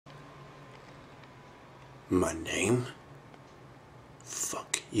My name?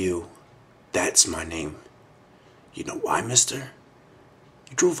 Fuck you. That's my name. You know why, mister?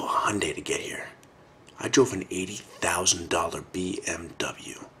 You drove a Hyundai to get here. I drove an $80,000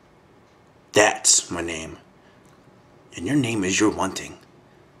 BMW. That's my name. And your name is your wanting.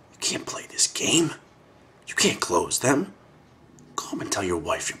 You can't play this game. You can't close them. Go home and tell your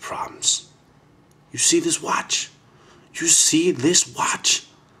wife your problems. You see this watch? You see this watch?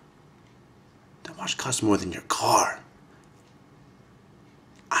 That watch costs more than your car.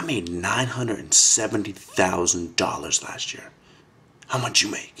 I made $970,000 last year. How much you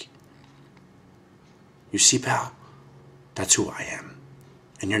make? You see, pal? That's who I am.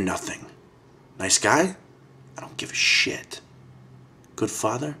 And you're nothing. Nice guy? I don't give a shit. Good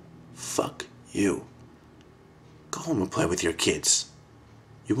father? Fuck you. Go home and play with your kids.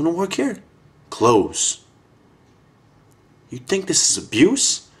 You wanna work here? Close. You think this is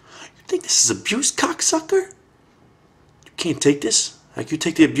abuse? You think this is abuse, cocksucker? You can't take this? Like you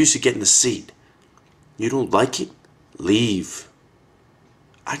take the abuse, you get in the seat. You don't like it? Leave.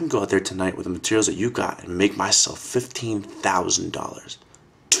 I can go out there tonight with the materials that you got and make myself $15,000.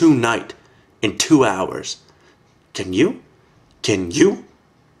 Tonight, in 2 hours. Can you? Can you?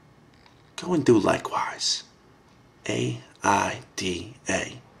 Go and do likewise. AIDA.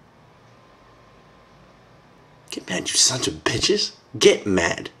 Get mad, you sons of bitches. Get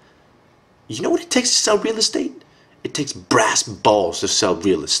mad. You know what it takes to sell real estate? It takes brass balls to sell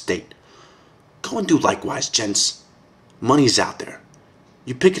real estate. Go and do likewise, gents. Money's out there.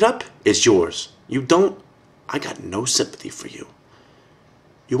 You pick it up, it's yours. You don't, I got no sympathy for you.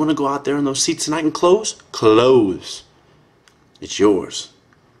 You want to go out there in those seats tonight and close? Close. It's yours.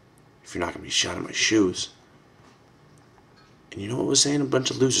 If you're not going to be shot in my shoes. And you know what we're saying? A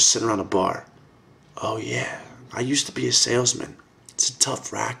bunch of losers sitting around a bar. Oh yeah, I used to be a salesman. It's a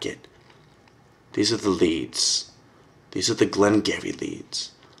tough racket. These are the leads. These are the Glengarry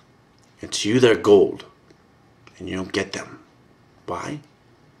leads. And to you they're gold. And you don't get them. Why?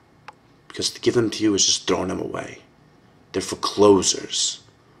 Because to give them to you is just throwing them away. They're for closers.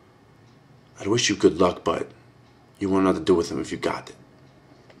 I'd wish you good luck, but you won't know what to do with them if you got it.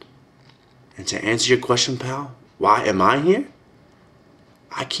 And to answer your question, pal, why am I here?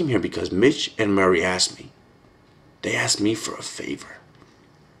 I came here because Mitch and Murray asked me. They asked me for a favor.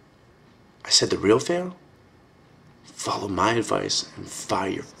 I said the real favor? Follow my advice and fire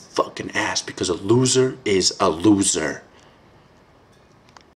your fucking ass because a loser is a loser.